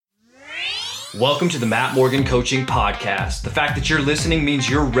Welcome to the Matt Morgan Coaching Podcast. The fact that you're listening means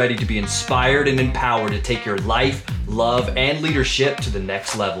you're ready to be inspired and empowered to take your life, love, and leadership to the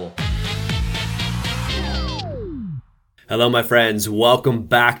next level. Hello, my friends. Welcome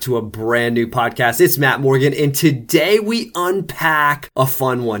back to a brand new podcast. It's Matt Morgan, and today we unpack a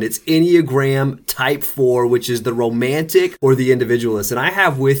fun one. It's Enneagram Type 4, which is the romantic or the individualist. And I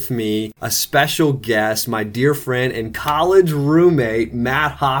have with me a special guest, my dear friend and college roommate,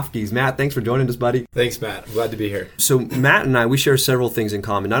 Matt Hofkes. Matt, thanks for joining us, buddy. Thanks, Matt. I'm glad to be here. So Matt and I, we share several things in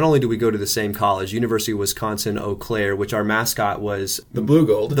common. Not only do we go to the same college, University of Wisconsin, Eau Claire, which our mascot was the blue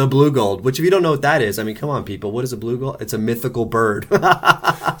gold. The blue gold, which if you don't know what that is, I mean, come on, people. What is a blue gold? It's a mythical bird.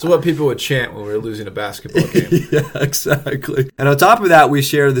 So what people would chant when we were losing a basketball game. Yeah, exactly. And on top of that, we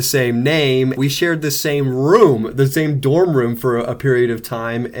share the same name. We shared the same room, the same dorm room for a period of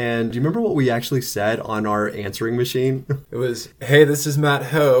time. And do you remember what we actually said on our answering machine? It was, hey, this is Matt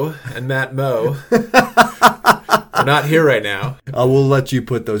Ho and Matt Mo. We're not here right now. We'll let you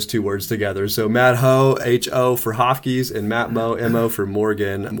put those two words together. So Matt Ho, H-O for Hofkes, and Matt Mo, M-O for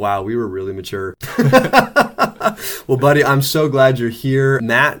Morgan. Wow, we were really mature. Well, buddy, I'm so glad you're here.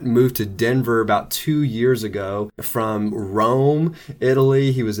 Matt moved to Denver about 2 years ago from Rome,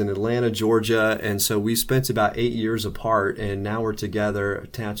 Italy. He was in Atlanta, Georgia. And so we spent about 8 years apart, and now we're together,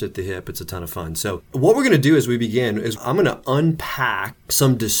 attached at the hip. It's a ton of fun. So what we're going to do as we begin is I'm going to unpack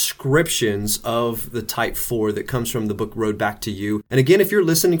some descriptions of the Type 4 that comes from the book Road Back to You. And again, if you're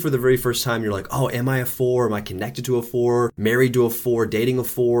listening for the very first time, you're like, oh, am I a 4? Am I connected to a 4? Married to a 4? Dating a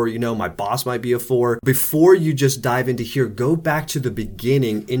 4? You know, my boss might be a 4. Before you just dive into here, go back to the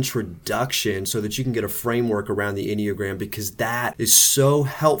beginning introduction so that you can get a framework around the Enneagram, because that is so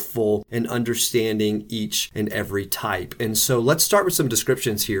helpful in understanding each and every type. And so let's start with some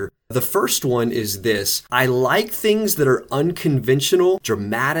descriptions here. The first one is this: I like things that are unconventional,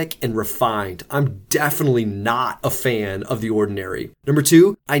 dramatic, and refined. I'm definitely not a fan of the ordinary. Number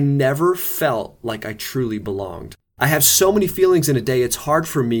 2, I never felt like I truly belonged. I have so many feelings in a day, it's hard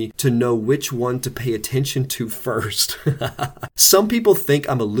for me to know which one to pay attention to first. Some people think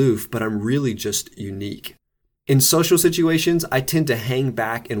I'm aloof, but I'm really just unique. In social situations, I tend to hang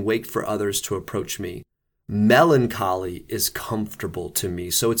back and wait for others to approach me. Melancholy is comfortable to me,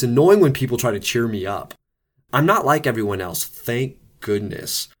 so it's annoying when people try to cheer me up. I'm not like everyone else, thank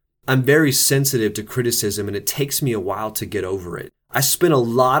goodness. I'm very sensitive to criticism, and it takes me a while to get over it. I spend a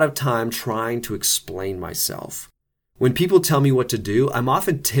lot of time trying to explain myself. When people tell me what to do, I'm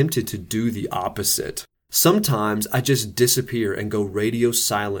often tempted to do the opposite. Sometimes I just disappear and go radio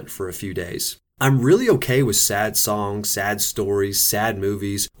silent for a few days. I'm really okay with sad songs, sad stories, sad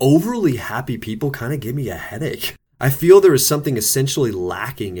movies. Overly happy people kind of give me a headache. I feel there is something essentially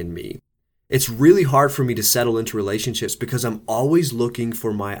lacking in me. It's really hard for me to settle into relationships because I'm always looking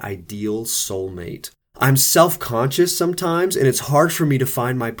for my ideal soulmate. I'm self-conscious sometimes, and it's hard for me to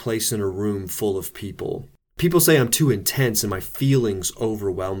find my place in a room full of people. People say I'm too intense and my feelings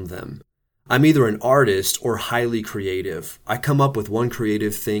overwhelm them. I'm either an artist or highly creative. I come up with one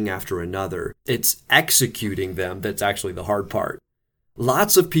creative thing after another. It's executing them that's actually the hard part.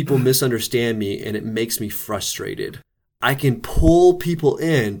 Lots of people misunderstand me, and it makes me frustrated. I can pull people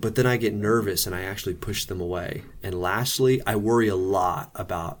in, but then I get nervous and I actually push them away. And lastly, I worry a lot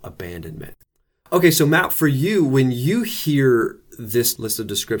about abandonment. Okay, so Matt, for you, when you hear this list of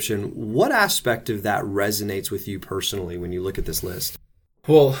description, what aspect of that resonates with you personally when you look at this list?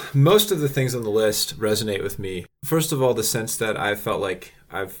 Well, most of the things on the list resonate with me. First of all, the sense that I felt like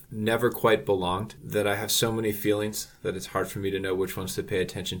I've never quite belonged, that I have so many feelings that it's hard for me to know which ones to pay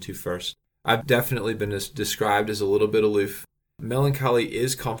attention to first. I've definitely been described as a little bit aloof. Melancholy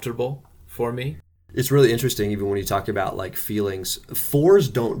is comfortable for me. It's really interesting, even when you talk about like feelings.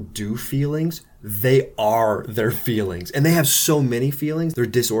 4s don't do feelings. They are their feelings. And they have so many feelings, they're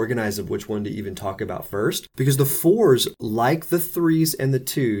disorganized of which one to even talk about first. Because the 4s, like the 3s and the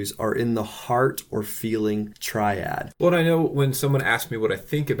 2s, are in the heart or feeling triad. Well, I know when someone asks me what I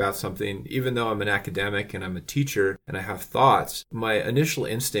think about something, even though I'm an academic and I'm a teacher and I have thoughts, my initial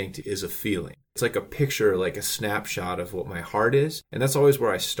instinct is a feeling. It's like a picture, like a snapshot of what my heart is. And that's always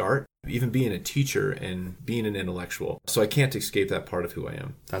where I start, even being a teacher and being an intellectual. So I can't escape that part of who I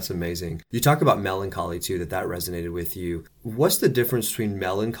am. That's amazing. You talk about melancholy too, that resonated with you. What's the difference between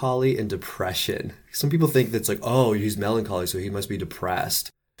melancholy and depression? Some people think that's like, oh, he's melancholy, so he must be depressed.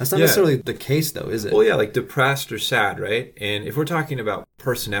 That's not necessarily the case though, is it? Well, yeah, like depressed or sad, right? And if we're talking about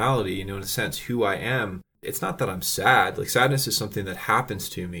personality, in a sense, who I am, it's not that I'm sad. Like, sadness is something that happens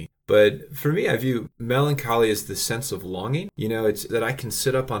to me. But for me, I view melancholy as the sense of longing. It's that I can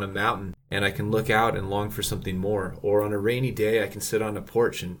sit up on a mountain and I can look out and long for something more. Or on a rainy day, I can sit on a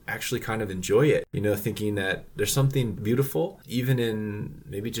porch and actually kind of enjoy it, thinking that there's something beautiful, even in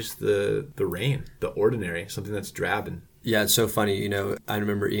maybe just the rain, the ordinary, something that's drab. And yeah, it's so funny. I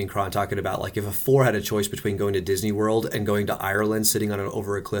remember Ian Cron talking about, like, if a 4 had a choice between going to Disney World and going to Ireland, sitting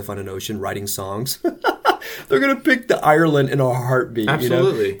over a cliff on an ocean, writing songs, they're going to pick the Ireland in a heartbeat.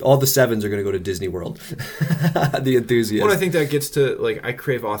 Absolutely. All the 7s are going to go to Disney World. The enthusiasts. Well, I think that gets to, like, I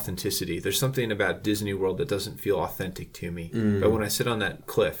crave authenticity. There's something about Disney World that doesn't feel authentic to me. But when I sit on that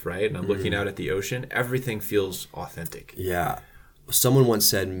cliff, right, and I'm looking out at the ocean, everything feels authentic. Yeah. Someone once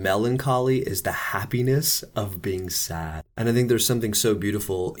said, melancholy is the happiness of being sad. And I think there's something so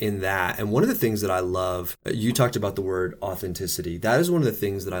beautiful in that. And one of the things that I love, you talked about the word authenticity. That is one of the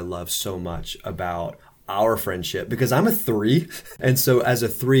things that I love so much about our friendship, because I'm a 3. And so as a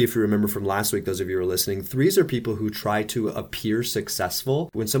 3, if you remember from last week, those of you who are listening, 3s are people who try to appear successful.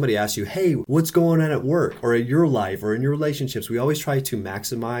 When somebody asks you, hey, what's going on at work or in your life or in your relationships, we always try to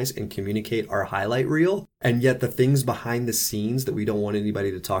maximize and communicate our highlight reel. And yet the things behind the scenes that we don't want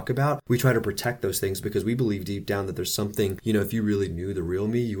anybody to talk about, we try to protect those things because we believe deep down that there's something, if you really knew the real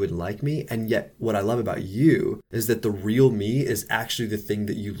me, you wouldn't like me. And yet what I love about you is that the real me is actually the thing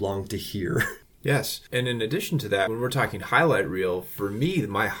that you long to hear. Yes. And in addition to that, when we're talking highlight reel, for me,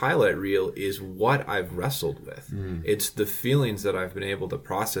 my highlight reel is what I've wrestled with. It's the feelings that I've been able to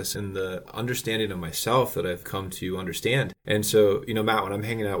process and the understanding of myself that I've come to understand. And so, Matt, when I'm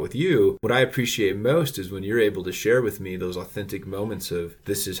hanging out with you, what I appreciate most is when you're able to share with me those authentic moments of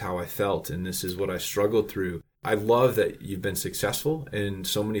this is how I felt and this is what I struggled through. I love that you've been successful in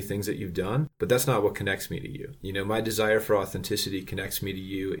so many things that you've done, but that's not what connects me to you. My desire for authenticity connects me to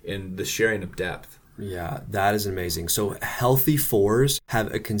you in the sharing of depth. Yeah, that is amazing. So healthy 4s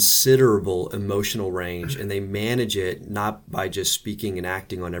have a considerable emotional range, and they manage it not by just speaking and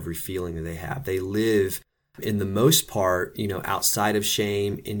acting on every feeling that they have. They live in the most part, outside of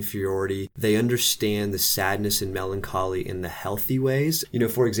shame, inferiority. They understand the sadness and melancholy in the healthy ways.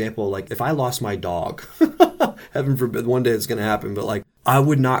 For example, like if I lost my dog, heaven forbid, one day it's going to happen, but like I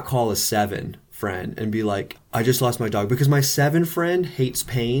would not call a 7 friend and be like, I just lost my dog, because my 7 friend hates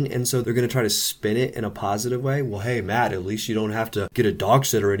pain. And so they're going to try to spin it in a positive way. Well, hey, Matt, at least you don't have to get a dog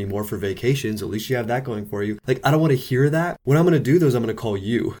sitter anymore for vacations. At least you have that going for you. Like, I don't want to hear that. What I'm going to do though is I'm going to call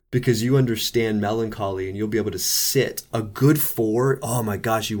you, because you understand melancholy and you'll be able to sit. A good 4, oh my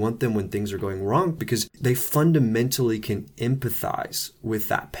gosh, you want them when things are going wrong, because they fundamentally can empathize with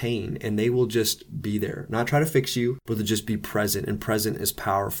that pain and they will just be there. Not try to fix you, but to just be present, and present is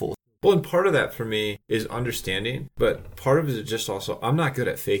powerful. Well, and part of that for me is understanding, but part of it is just also, I'm not good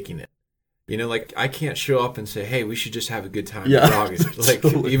at faking it. Like I can't show up and say, hey, we should just have a good time. Yeah. Your dog is like,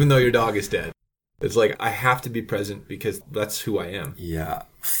 even though your dog is dead. It's like, I have to be present because that's who I am. Yeah.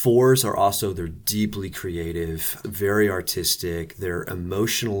 4s are also, they're deeply creative, very artistic. They're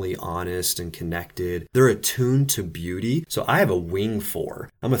emotionally honest and connected. They're attuned to beauty. So I have a wing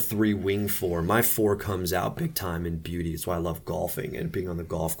 4. I'm a 3 wing 4. My 4 comes out big time in beauty. That's why I love golfing, and being on the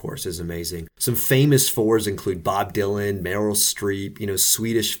golf course is amazing. Some famous 4s include Bob Dylan, Meryl Streep,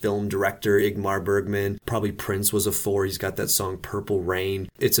 Swedish film director Ingmar Bergman. Probably Prince was a 4. He's got that song Purple Rain.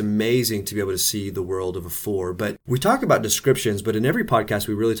 It's amazing to be able to see the world of a 4. But we talk about descriptions, but in every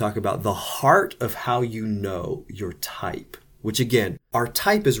podcast we really talk about the heart of how you know your type, which again, our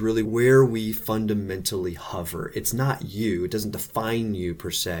type is really where we fundamentally hover. It's not you. It doesn't define you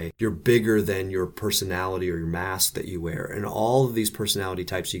per se. You're bigger than your personality or your mask that you wear. And all of these personality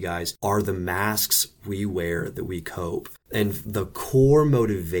types, you guys, are the masks we wear that we cope. And the core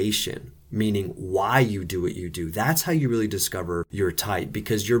motivation, meaning why you do what you do, that's how you really discover your type,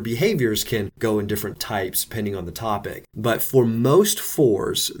 because your behaviors can go in different types depending on the topic. But for most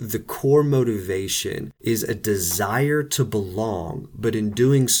 4s, the core motivation is a desire to belong, but in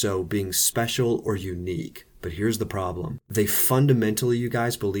doing so, being special or unique. But here's the problem. They fundamentally, you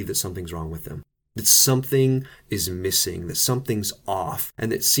guys, believe that something's wrong with them. That something is missing, that something's off,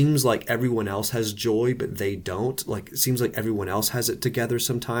 and it seems like everyone else has joy, but they don't. Like, it seems like everyone else has it together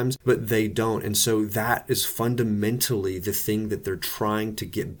sometimes, but they don't. And so that is fundamentally the thing that they're trying to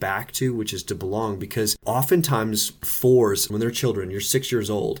get back to, which is to belong. Because oftentimes 4s, when they're children, you're 6 years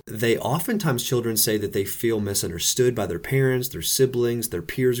old, children say that they feel misunderstood by their parents, their siblings, their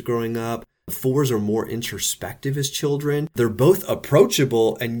peers growing up. 4s are more introspective as children. They're both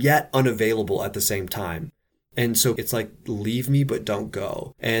approachable and yet unavailable at the same time. And so it's like, leave me, but don't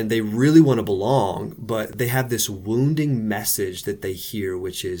go. And they really want to belong, but they have this wounding message that they hear,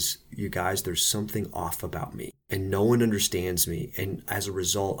 which is, you guys, there's something off about me and no one understands me. And as a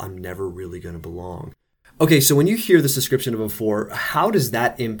result, I'm never really going to belong. Okay, so when you hear this description of a 4, how does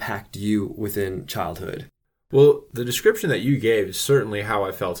that impact you within childhood? Well, the description that you gave is certainly how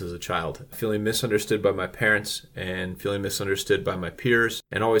I felt as a child. Feeling misunderstood by my parents and feeling misunderstood by my peers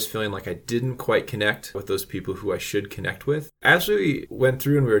and always feeling like I didn't quite connect with those people who I should connect with. As we went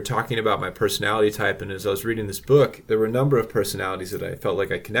through and we were talking about my personality type, and as I was reading this book, there were a number of personalities that I felt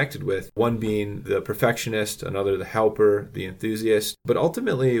like I connected with. One being the perfectionist, another the helper, the enthusiast. But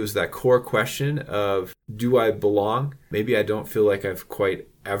ultimately, it was that core question of, do I belong? Maybe I don't feel like I've quite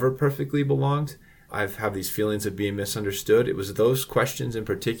ever perfectly belonged. I've had these feelings of being misunderstood. It was those questions in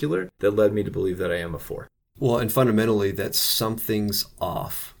particular that led me to believe that I am a 4. Well, and fundamentally, that something's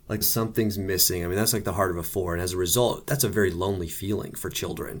off, like something's missing. I mean, that's like the heart of a 4. And as a result, that's a very lonely feeling for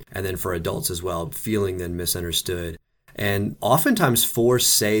children. And then for adults as well, feeling then misunderstood. And oftentimes 4s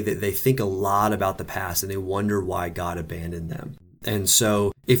say that they think a lot about the past and they wonder why God abandoned them. And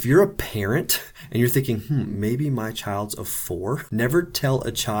so if you're a parent and you're thinking, maybe my child's a 4, never tell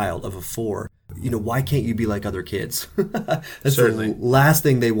a child of a 4, why can't you be like other kids? That's Certainly the last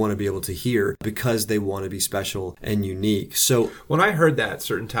thing they want to be able to hear, because they want to be special and unique. So when I heard that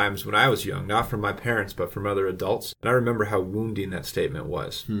certain times when I was young, not from my parents, but from other adults, and I remember how wounding that statement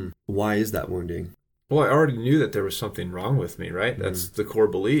was. Why is that wounding? Well, I already knew that there was something wrong with me, right? That's the core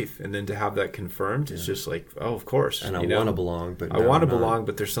belief. And then to have that confirmed, it's just like, oh, of course. And I want to belong, but I want to belong,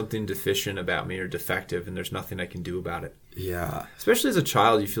 but there's something deficient about me or defective, and there's nothing I can do about it. Yeah. Especially as a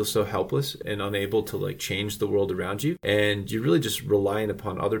child, you feel so helpless and unable to change the world around you. And you're really just relying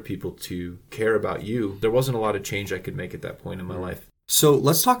upon other people to care about you. There wasn't a lot of change I could make at that point in my life. So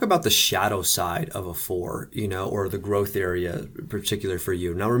let's talk about the shadow side of a 4, or the growth area, particular for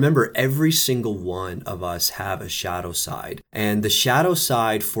you. Now, remember, every single one of us have a shadow side. And the shadow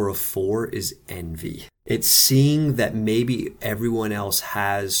side for a 4 is envy. It's seeing that maybe everyone else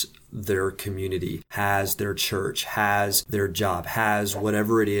has their community, has their church, has their job, has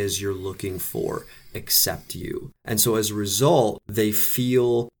whatever it is you're looking for, except you. And so as a result, they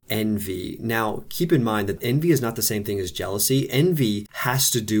feel envy. Now, keep in mind that envy is not the same thing as jealousy. Envy has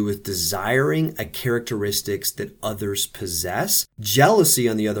to do with desiring a characteristics that others possess. Jealousy,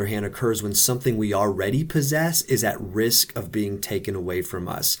 on the other hand, occurs when something we already possess is at risk of being taken away from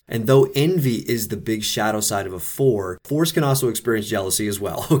us. And though envy is the big shadow side of a 4, 4s can also experience jealousy as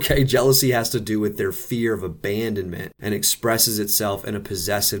well, okay? Jealousy has to do with their fear of abandonment and expresses itself in a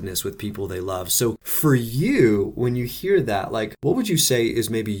possessiveness with people they love. So for you, when you hear that, what would you say is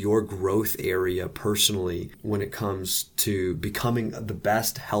maybe your growth area personally when it comes to becoming the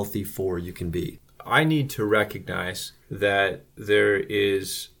best healthy 4 you can be? I need to recognize that there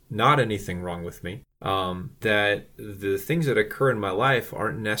is not anything wrong with me, that the things that occur in my life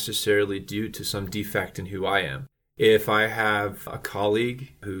aren't necessarily due to some defect in who I am. If I have a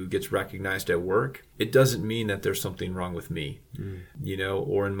colleague who gets recognized at work, it doesn't mean that there's something wrong with me,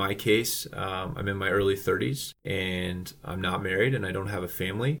 or in my case, I'm in my early 30s and I'm not married and I don't have a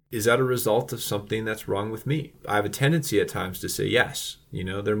family. Is that a result of something that's wrong with me? I have a tendency at times to say yes.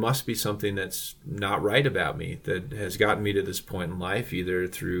 There must be something that's not right about me that has gotten me to this point in life, either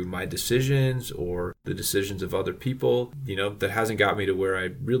through my decisions or the decisions of other people, that hasn't got me to where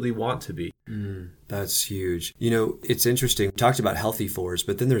I really want to be. That's huge. It's interesting. We talked about healthy 4s,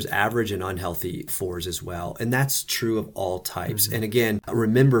 but then there's average and unhealthy 4s as well. And that's true of all types. And again,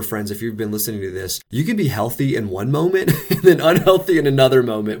 remember, friends, if you've been listening to this, you can be healthy in one moment and then unhealthy in another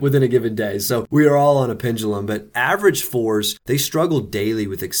moment within a given day. So we are all on a pendulum, but average 4s, they struggle daily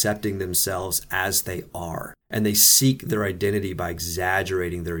with accepting themselves as they are. And they seek their identity by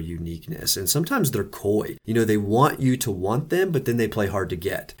exaggerating their uniqueness. And sometimes they're coy. They want you to want them, but then they play hard to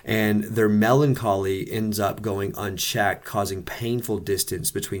get. And their melancholy ends up going unchecked, causing painful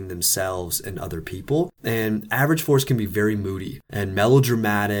distance between themselves and other people. And average 4s can be very moody and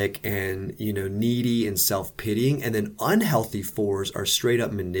melodramatic and, needy and self-pitying. And then unhealthy 4s are straight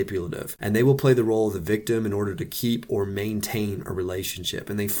up manipulative. And they will play the role of the victim in order to keep or maintain a relationship.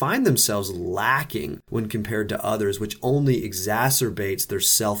 And they find themselves lacking when compared to others, which only exacerbates their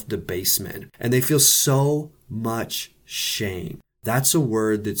self-debasement. And they feel so much shame. That's a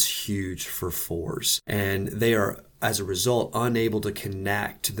word that's huge for 4s. And they are, as a result, unable to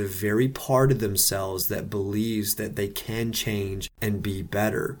connect to the very part of themselves that believes that they can change and be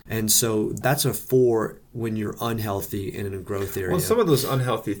better. And so that's a 4 when you're unhealthy and in a growth area? Well, some of those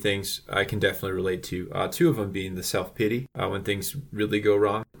unhealthy things I can definitely relate to. Two of them being the self-pity when things really go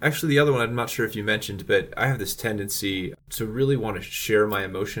wrong. Actually, the other one, I'm not sure if you mentioned, but I have this tendency to really want to share my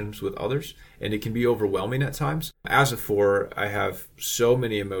emotions with others, and it can be overwhelming at times. As a 4, I have so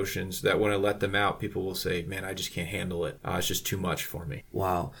many emotions that when I let them out, people will say, man, I just can't handle it. It's just too much for me.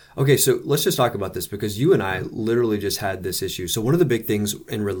 Wow. Okay, so let's just talk about this because you and I literally just had this issue. So one of the big things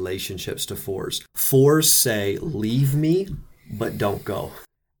in relationships to 4s say, leave me, but don't go.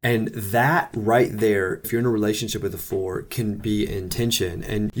 And that right there, if you're in a relationship with a 4, can be in tension.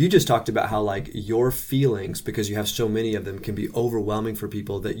 And you just talked about how like your feelings, because you have so many of them, can be overwhelming for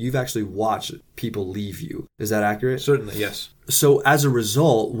people that you've actually watched people leave you. Is that accurate? Certainly, yes. So as a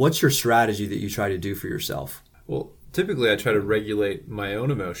result, what's your strategy that you try to do for yourself? Well, typically I try to regulate my own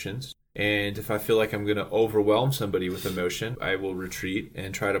emotions. And if I feel like I'm going to overwhelm somebody with emotion, I will retreat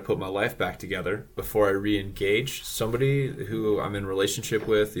and try to put my life back together before I re-engage somebody who I'm in relationship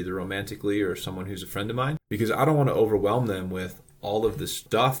with, either romantically or someone who's a friend of mine, because I don't want to overwhelm them with all of the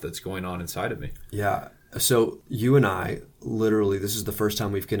stuff that's going on inside of me. Yeah. So you and I, literally, this is the first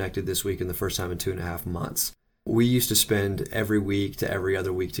time we've connected this week and the first time in 2.5 months. We used to spend every week to every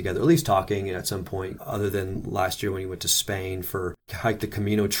other week together, at least talking. And at some point, other than last year when you went to Spain for hike the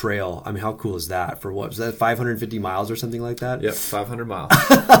Camino Trail. I mean, how cool is that? For what was that, 550 miles or something like that? Yep, 500 miles.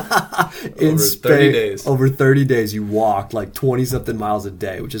 In over Spain, 30 days. Over 30 days, you walked like 20 something miles a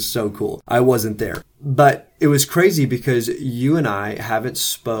day, which is so cool. I wasn't there. But it was crazy because you and I haven't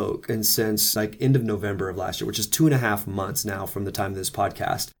spoken since like end of November of last year, which is 2.5 months now from the time of this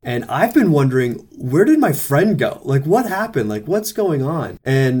podcast. And I've been wondering, where did my friend go? Like, what happened? Like, what's going on?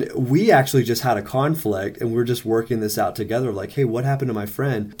 And we actually just had a conflict and we're just working this out together. Like, hey, what happened to my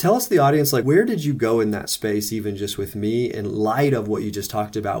friend? Tell us, the audience, like, where did you go in that space, even just with me, in light of what you just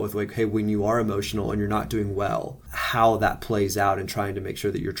talked about with like, hey, when you are emotional and you're not doing well, how that plays out and trying to make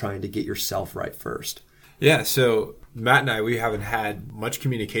sure that you're trying to get yourself right first. Yeah, so Matt and I, we haven't had much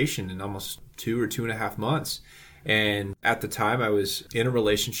communication in almost 2 or 2.5 months. And at the time, I was in a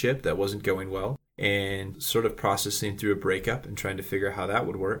relationship that wasn't going well and sort of processing through a breakup and trying to figure out how that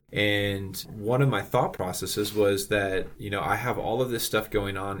would work. And one of my thought processes was that, I have all of this stuff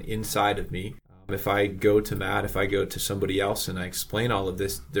going on inside of me. If I go to Matt, if I go to somebody else and I explain all of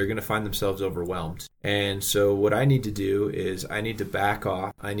this, they're going to find themselves overwhelmed. And so what I need to do is I need to back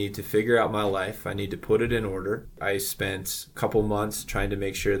off. I need to figure out my life. I need to put it in order. I spent a couple months trying to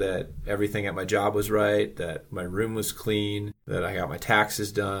make sure that everything at my job was right, that my room was clean, that I got my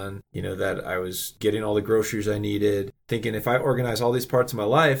taxes done, that I was getting all the groceries I needed, thinking if I organize all these parts of my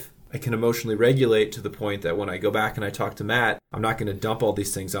life, I can emotionally regulate to the point that when I go back and I talk to Matt, I'm not going to dump all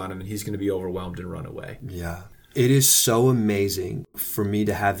these things on him and he's going to be overwhelmed and run away. Yeah. It is so amazing for me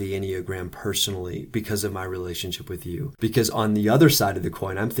to have the Enneagram personally because of my relationship with you. Because on the other side of the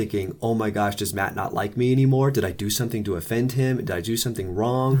coin, I'm thinking, oh my gosh, does Matt not like me anymore? Did I do something to offend him? Did I do something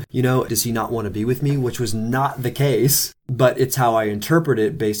wrong? Does he not want to be with me? Which was not the case. But it's how I interpret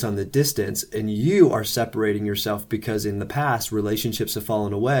it based on the distance. And you are separating yourself because in the past, relationships have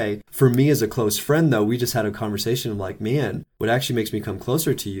fallen away. For me as a close friend, though, we just had a conversation of like, man, what actually makes me come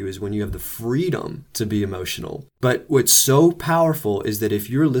closer to you is when you have the freedom to be emotional. But what's so powerful is that if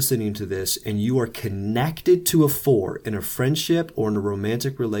you're listening to this and you are connected to a 4 in a friendship or in a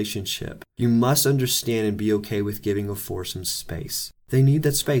romantic relationship, you must understand and be okay with giving a 4 some space. They need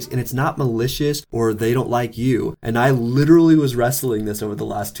that space. And it's not malicious or they don't like you. And I literally was wrestling this over the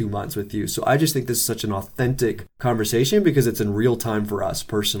last 2 months with you. So I just think this is such an authentic conversation because it's in real time for us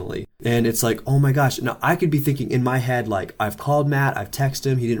personally. And it's like, oh my gosh. Now I could be thinking in my head, like, I've called Matt, I've texted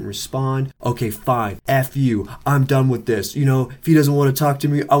him, he didn't respond. Okay, fine. F you. I'm done with this. If he doesn't want to talk to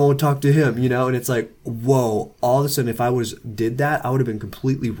me, I won't talk to him, And it's like, whoa, all of a sudden, if I did that, I would have been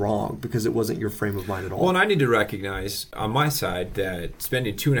completely wrong because it wasn't your frame of mind at all. Well, and I need to recognize on my side that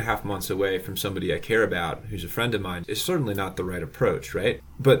spending 2.5 months away from somebody I care about, who's a friend of mine, is certainly not the right approach, right?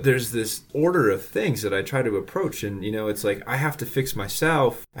 But there's this order of things that I try to approach. And, it's like, I have to fix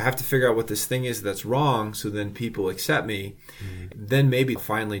myself. I have to figure out what this thing is that's wrong so then people accept me. Then maybe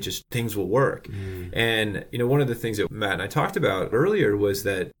finally just things will work. And, one of the things that Matt and I talked about earlier was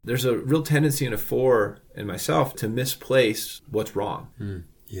that there's a real tendency in a 4 and myself to misplace what's wrong.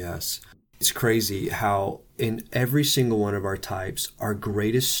 Yes. It's crazy how in every single one of our types, our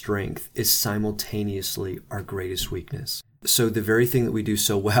greatest strength is simultaneously our greatest weakness. So the very thing that we do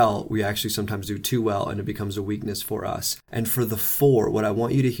so well, we actually sometimes do too well and it becomes a weakness for us. And for the 4, what I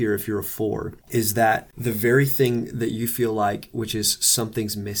want you to hear if you're a 4 is that the very thing that you feel like, which is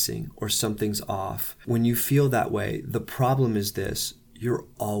something's missing or something's off, when you feel that way, the problem is this: you're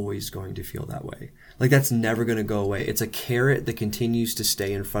always going to feel that way. Like that's never going to go away. It's a carrot that continues to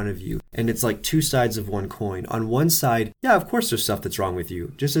stay in front of you. And it's like two sides of one coin. On one side, yeah, of course there's stuff that's wrong with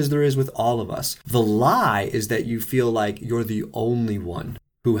you, just as there is with all of us. The lie is that you feel like you're the only one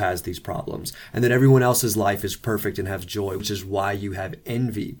who has these problems, and that everyone else's life is perfect and has joy, which is why you have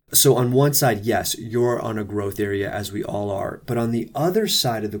envy. So on one side, yes, you're on a growth area, as we all are. But on the other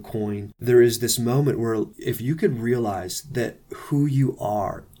side of the coin, there is this moment where if you could realize that who you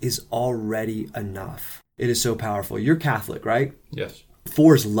are is already enough, it is so powerful. You're Catholic, right? Yes.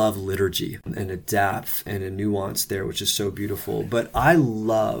 Fours love liturgy and a depth and a nuance there, which is so beautiful. But I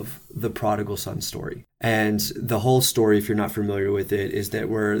love the prodigal son story. And the whole story, if you're not familiar with it, is that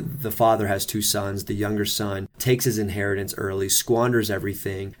where the father has two sons, the younger son takes his inheritance early, squanders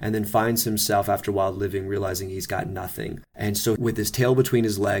everything, and then finds himself after a while living, realizing he's got nothing. And so with his tail between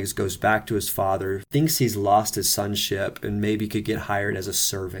his legs, goes back to his father, thinks he's lost his sonship and maybe could get hired as a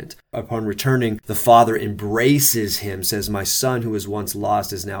servant. Upon returning, the father embraces him, says, "My son who was once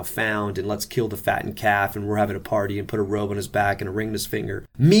lost is now found, and let's kill the fattened calf, and we're having a party," and put a robe on his back and a ring on his finger.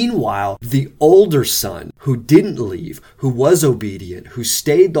 Meanwhile, the older son, who didn't leave, who was obedient, who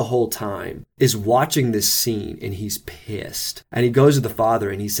stayed the whole time, is watching this scene and he's pissed. And he goes to the father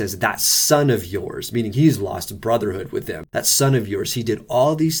and he says, "That son of yours," meaning he's lost brotherhood with them, "that son of yours, he did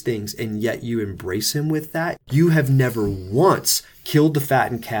all these things and yet you embrace him with that? You have never once killed the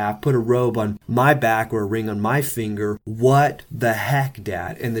fattened calf, put a robe on my back or a ring on my finger. What the heck,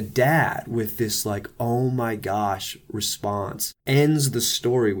 Dad?" And the dad, with this like, "Oh my gosh" response, ends the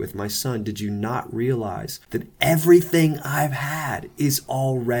story with, "My son, did you not realize that everything I've had is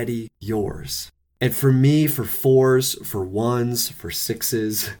already yours?" And for me, for fours, for ones, for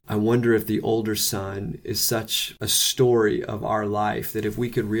sixes, I wonder if the older son is such a story of our life that if we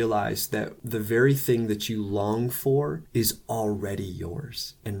could realize that the very thing that you long for is already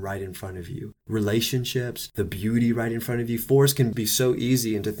yours and right in front of you. Relationships, the beauty right in front of you. Fours can be so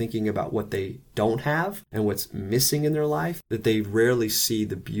easy into thinking about what they don't have and what's missing in their life that they rarely see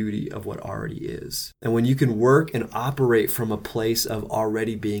the beauty of what already is. And when you can work and operate from a place of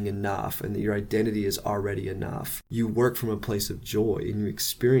already being enough and that your identity is already enough, you work from a place of joy and you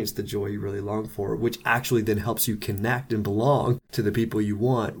experience the joy you really long for, which actually then helps you connect and belong to the people you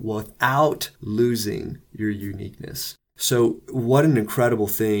want without losing your uniqueness. So what an incredible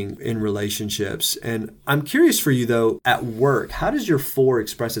thing in relationships. And I'm curious for you though, at work, how does your four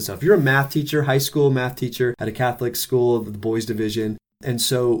express itself? You're a math teacher, high school math teacher at a Catholic school, the boys division. And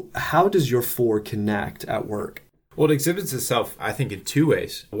so how does your four connect at work? Well, it exhibits itself, I think, in two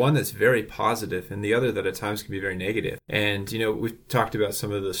ways. One that's very positive and the other that at times can be very negative. And, we've talked about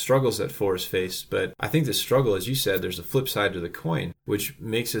some of the struggles that fours face, but I think the struggle, as you said, there's a flip side to the coin, which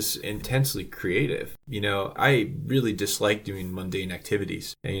makes us intensely creative. I really dislike doing mundane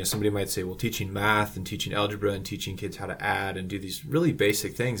activities. And, somebody might say, well, teaching math and teaching algebra and teaching kids how to add and do these really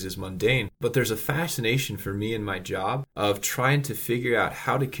basic things is mundane. But there's a fascination for me in my job of trying to figure out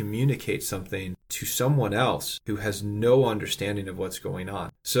how to communicate something to someone else who has no understanding of what's going on.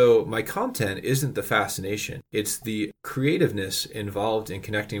 So my content isn't the fascination. It's the creativeness involved in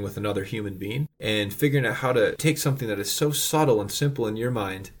connecting with another human being and figuring out how to take something that is so subtle and simple in your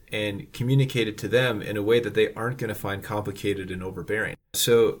mind and communicate it to them in a way that they aren't going to find complicated and overbearing.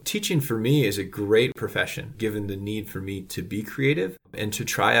 So teaching for me is a great profession, given the need for me to be creative and to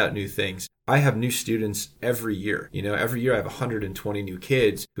try out new things. I have new students every year. Every year I have 120 new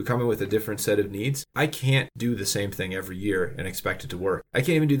kids who come in with a different set of needs. I can't do the same thing every year and expect it to work. I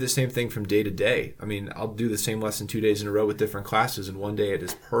can't even do the same thing from day to day. I'll do the same lesson 2 days in a row with different classes, and one day it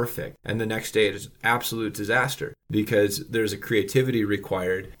is perfect, and the next day it is absolute disaster because there's a creativity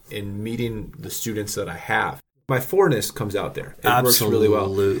required in meeting the students that I have. My fourness comes out there. It Absolutely. works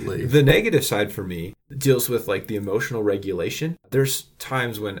really well. The negative side for me deals with the emotional regulation. There's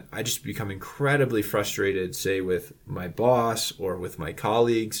times when I just become incredibly frustrated, say with my boss or with my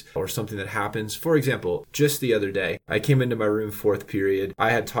colleagues or something that happens. For example, just the other day, I came into my room fourth period.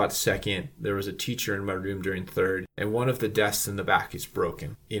 I had taught second. There was a teacher in my room during third, and one of the desks in the back is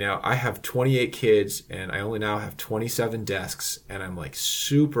broken. I have 28 kids and I only now have 27 desks, and I'm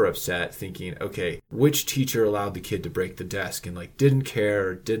super upset thinking, okay, which teacher allowed the kid to break the desk and didn't care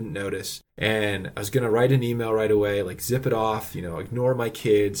or didn't notice? And I was going to write an email right away, zip it off, ignore my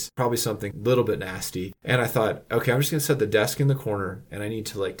kids, probably something a little bit nasty. And I thought, okay, I'm just going to set the desk in the corner and I need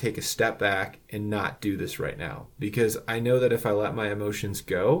to take a step back and not do this right now. Because I know that if I let my emotions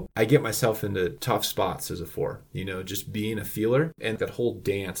go, I get myself into tough spots as a four, just being a feeler. And that whole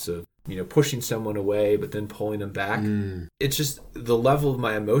dance of pushing someone away, but then pulling them back. It's just the level of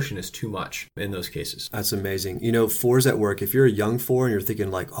my emotion is too much in those cases. That's amazing. Fours at work, if you're a young four and you're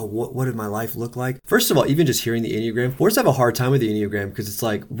thinking like, oh, what did my life look like? First of all, even just hearing the Enneagram, fours have a hard time with the Enneagram because it's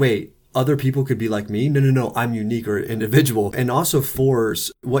like, wait, other people could be like me. No, I'm unique or individual. And also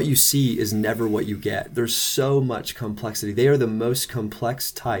fours, what you see is never what you get. There's so much complexity. They are the most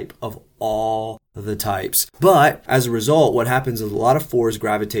complex type of all the types. But as a result, what happens is a lot of fours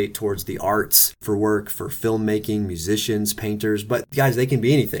gravitate towards the arts for work, for filmmaking, musicians, painters. But guys, they can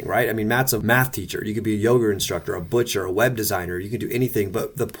be anything, right? I mean, Matt's a math teacher. You could be a yoga instructor, a butcher, a web designer. You can do anything.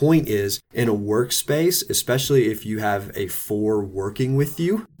 But the point is, in a workspace, especially if you have a four working with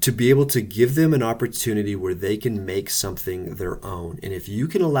you, to be able to give them an opportunity where they can make something their own. And if you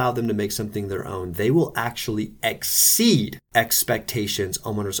can allow them to make something their own, they will actually exceed expectations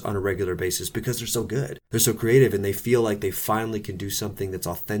on a regular basis because they're so good. They're so creative and they feel like they finally can do something that's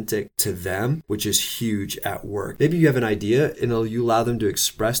authentic to them, which is huge at work. Maybe you have an idea and you allow them to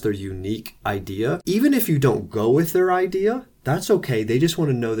express their unique idea. Even if you don't go with their idea, that's okay. They just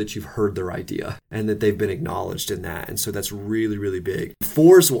want to know that you've heard their idea and that they've been acknowledged in that. And so that's really, really big.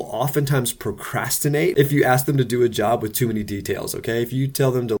 Fours will oftentimes procrastinate if you ask them to do a job with too many details, okay? If you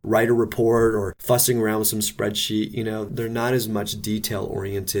tell them to write a report or fussing around with some spreadsheet, they're not as much detail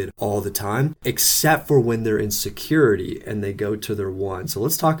oriented all the time, except for when they're in security and they go to their one. So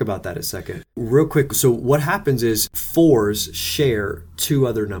let's talk about that a second. Real quick. So what happens is fours share two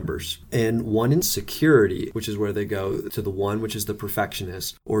other numbers, and one in security, which is where they go to the one, which is the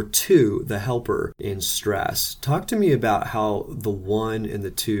perfectionist, or two, the helper in stress. Talk to me about how the one and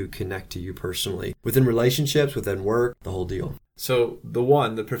the two connect to you personally, within relationships, within work, the whole deal. So the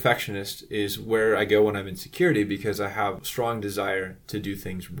one, the perfectionist, is where I go when I'm in security because I have a strong desire to do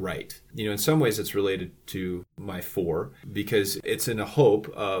things right. In some ways it's related to my four because it's in a hope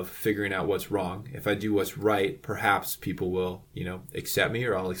of figuring out what's wrong. If I do what's right, perhaps people will, accept me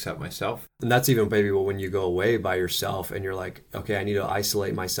or I'll accept myself. And that's even maybe when you go away by yourself and you're like, okay, I need to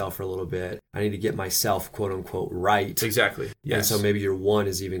isolate myself for a little bit. I need to get myself, quote unquote, right. Exactly. Yes. And so maybe your one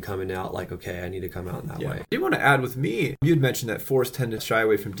is even coming out like, okay, I need to come out in that way. I do want to add with me, you'd mentioned that fours tend to shy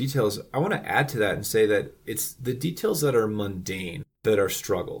away from details. I want to add to that and say that it's the details that are mundane that are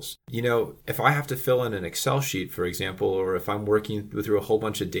struggles. If I have to fill in an Excel sheet, for example, or if I'm working through a whole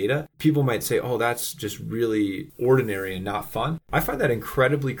bunch of data, people might say, oh, that's just really ordinary and not fun. I find that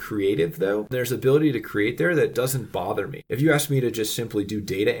incredibly creative, though. There's ability to create there that doesn't bother me. If you asked me to just simply do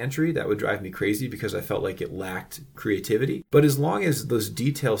data entry, that would drive me crazy because I felt like it lacked creativity. But as long as those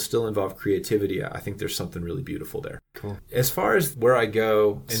details still involve creativity, I think there's something really beautiful there. Cool. As far as where I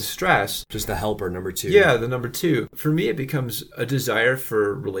go in stress, just the helper, number two. Yeah, the number two. For me, it becomes a desire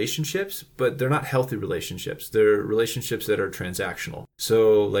for relationships, but they're not healthy relationships. They're relationships that are transactional.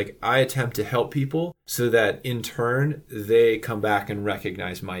 So I attempt to help people so that in turn, they come back and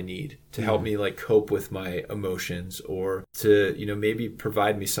recognize my need to help me cope with my emotions or to, maybe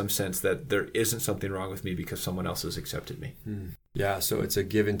provide me some sense that there isn't something wrong with me because someone else has accepted me. Yeah, so it's a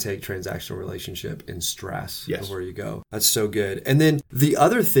give and take transactional relationship in stress. Yes. Where you go. That's so good. And then the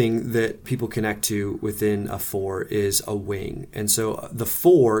other thing that people connect to within a four is a wing. And so the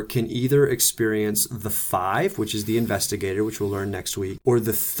four can either experience the five, which is the investigator, which we'll learn next week, or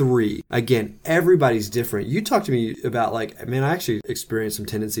the three. Again, everybody's different. You talked to me about I actually experienced some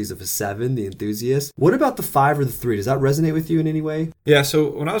tendencies of a seven, the enthusiast. What about the five or the three? Does that resonate with you in any way? Yeah, so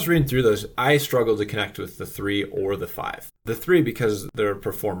when I was reading through those, I struggled to connect with the three or the five. The three because they're a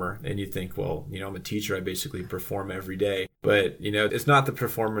performer and you think, well, I'm a teacher, I basically perform every day. But, it's not the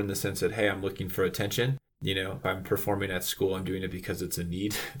performer in the sense that, hey, I'm looking for attention. If I'm performing at school, I'm doing it because it's a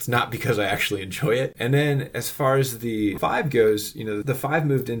need. It's not because I actually enjoy it. And then as far as the five goes, the five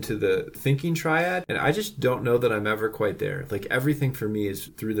moved into the thinking triad. And I just don't know that I'm ever quite there. Everything for me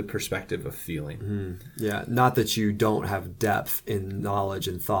is through the perspective of feeling. Yeah. Not that you don't have depth in knowledge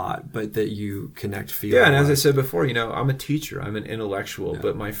and thought, but that you connect feeling. Yeah. And as I said before, I'm a teacher. I'm an intellectual. Yeah.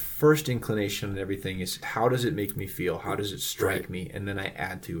 But my first inclination and everything is how does it make me feel? How does it strike me? And then I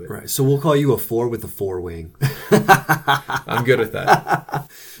add to it. Right. So we'll call you a four with a four wing. I'm good at that.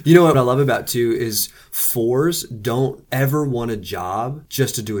 What I love about too is fours don't ever want a job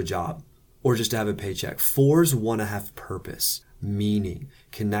just to do a job or just to have a paycheck. Fours want to have purpose, meaning,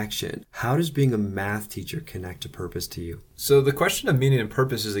 connection. How does being a math teacher connect to purpose to you? So the question of meaning and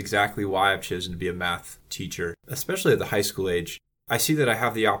purpose is exactly why I've chosen to be a math teacher, especially at the high school age. I see that I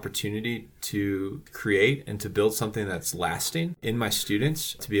have the opportunity to create and to build something that's lasting in my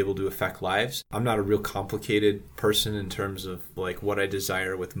students to be able to affect lives. I'm not a real complicated person in terms of what I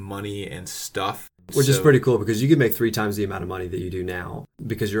desire with money and stuff. Which is pretty cool because you can make 3 times the amount of money that you do now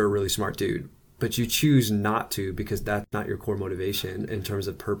because you're a really smart dude. But you choose not to because that's not your core motivation in terms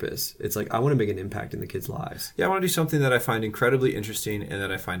of purpose. It's like, I want to make an impact in the kids' lives. Yeah, I want to do something that I find incredibly interesting and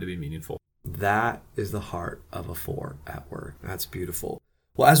that I find to be meaningful. That is the heart of a 4 at work. That's beautiful.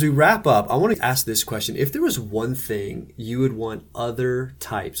 Well, as we wrap up, I want to ask this question. If there was one thing you would want other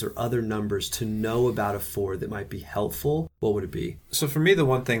types or other numbers to know about a 4 that might be helpful, what would it be? So for me, the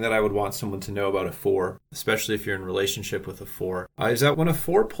one thing that I would want someone to know about a 4, especially if you're in a relationship with a 4, is that when a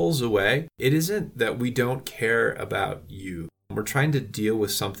 4 pulls away, it isn't that we don't care about you. We're trying to deal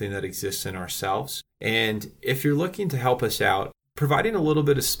with something that exists in ourselves. And if you're looking to help us out, providing a little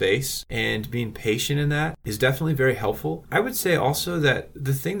bit of space and being patient in that is definitely very helpful. I would say also that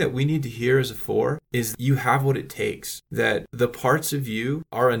the thing that we need to hear as a 4 is you have what it takes, that the parts of you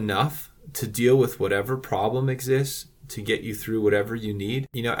are enough to deal with whatever problem exists, to get you through whatever you need.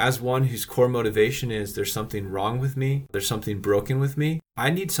 You know, as one whose core motivation is there's something wrong with me, there's something broken with me, I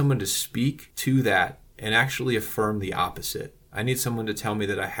need someone to speak to that and actually affirm the opposite. I need someone to tell me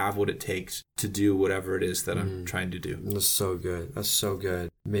that I have what it takes to do whatever it is that I'm trying to do. That's so good. That's so good.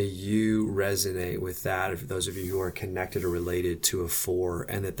 May you resonate with that. For those of you who are connected or related to a 4,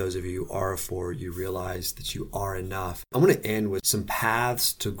 and that those of you who are a 4, you realize that you are enough. I want to end with some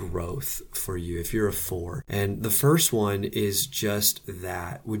paths to growth for you if you're a 4. And the first one is just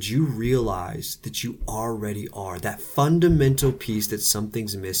that. Would you realize that you already are? That fundamental piece that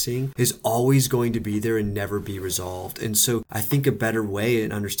something's missing is always going to be there and never be resolved. And so I think a better way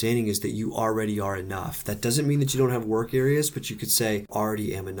in understanding is that you already are enough. That doesn't mean that you don't have work areas, but you could say,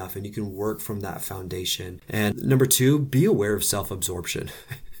 already am enough, and you can work from that foundation. And number 2, be aware of self-absorption.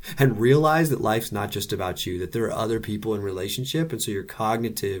 And realize that life's not just about you, that there are other people in relationship, and so you're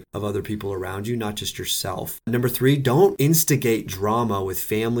cognitive of other people around you, not just yourself. Number 3, don't instigate drama with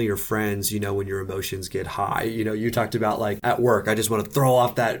family or friends, when your emotions get high. You talked about like at work, I just want to throw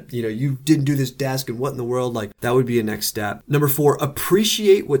off that, you didn't do this desk and what in the world, like that would be a next step. Number 4,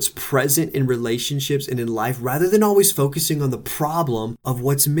 appreciate what's present in relationships and in life rather than always focusing on the problem of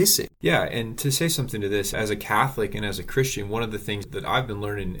what's missing. Yeah, and to say something to this, as a Catholic and as a Christian, one of the things that I've been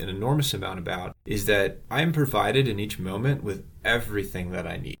learning an enormous amount about is that I am provided in each moment with everything that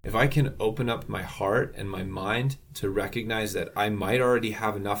I need. If I can open up my heart and my mind to recognize that I might already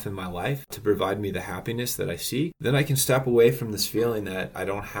have enough in my life to provide me the happiness that I seek, then I can step away from this feeling that I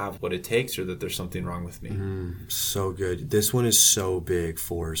don't have what it takes or that there's something wrong with me. So good. This one is so big,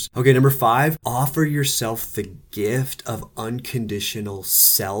 Force. Okay, number 5, offer yourself the gift of unconditional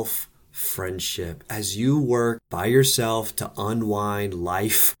friendship as you work by yourself to unwind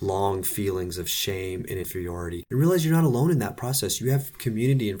lifelong feelings of shame and inferiority. And realize you're not alone in that process. You have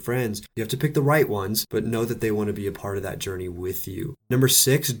community and friends. You have to pick the right ones, but know that they want to be a part of that journey with you. Number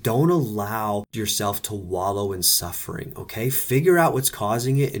 6, don't allow yourself to wallow in suffering, okay? Figure out what's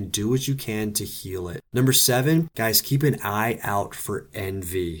causing it and do what you can to heal it. Number 7, guys, keep an eye out for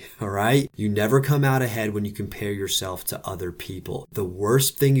envy, all right? You never come out ahead when you compare yourself to other people. The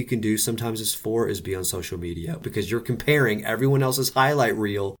worst thing you can do sometimes as 4 is be on social media because you're comparing everyone else's highlight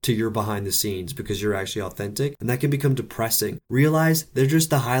reel to your behind the scenes because you're actually authentic, and that can become depressing. Realize they're just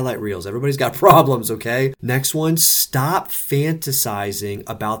the highlight reels. Everybody's got problems, okay? Next one, stop fantasizing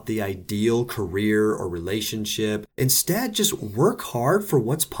about the ideal career or relationship. Instead, just work hard for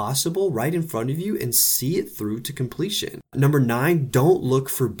what's possible right in front of you and see it through to completion. Number 9, don't look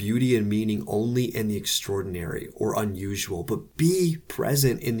for beauty and meaning only in the extraordinary or unusual, but be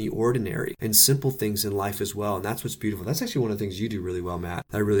present in the ordinary and simple things in life as well. And that's what's beautiful. That's actually one of the things you do really well, Matt.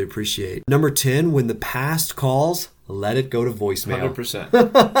 I really appreciate. Number 10, when the past calls, let it go to voicemail.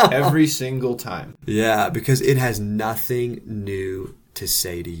 100%. Every single time. Yeah, because it has nothing new to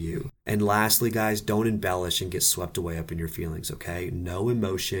say to you. And lastly, guys, don't embellish and get swept away up in your feelings, okay? No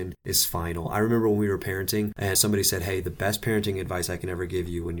emotion is final. I remember when we were parenting and somebody said, hey, the best parenting advice I can ever give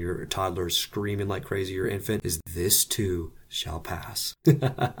you when your toddler is screaming like crazy, your infant, is this too shall pass.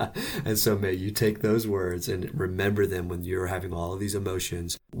 And so may you take those words and remember them when you're having all of these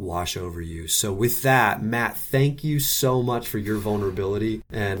emotions wash over you. So with that, Matt, thank you so much for your vulnerability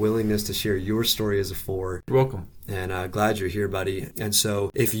and willingness to share your story as a 4. You're welcome. And glad you're here, buddy. And so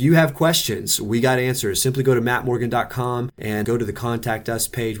if you have questions, we got answers. Simply go to mattmorgan.com and go to the Contact Us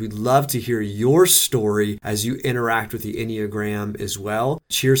page. We'd love to hear your story as you interact with the Enneagram as well.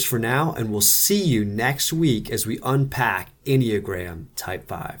 Cheers for now, and we'll see you next week as we unpack Enneagram Type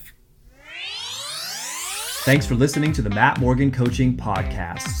 5. Thanks for listening to the Matt Morgan Coaching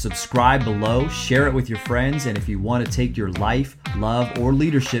Podcast. Subscribe below, share it with your friends, and if you want to take your life, love, or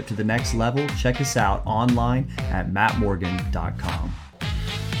leadership to the next level, check us out online at mattmorgan.com.